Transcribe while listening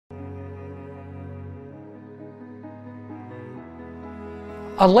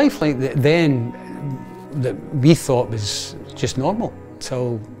A life like that then, that we thought was just normal,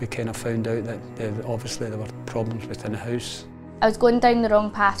 till we kind of found out that obviously there were problems within the house. I was going down the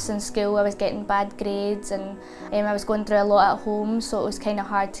wrong paths in school. I was getting bad grades, and I was going through a lot at home, so it was kind of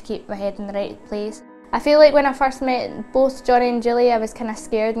hard to keep my head in the right place. I feel like when I first met both Johnny and Julie, I was kind of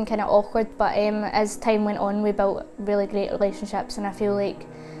scared and kind of awkward, but as time went on, we built really great relationships, and I feel like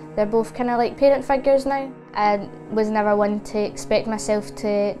they're both kind of like parent figures now. I was never one to expect myself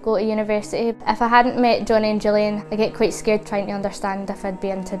to go to university. If I hadn't met Johnny and Julian, I get quite scared trying to understand if I'd be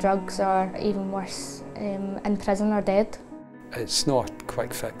into drugs or even worse, in prison or dead. It's not a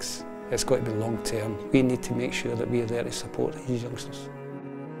quick fix. It's got to be long term. We need to make sure that we're there to support these youngsters.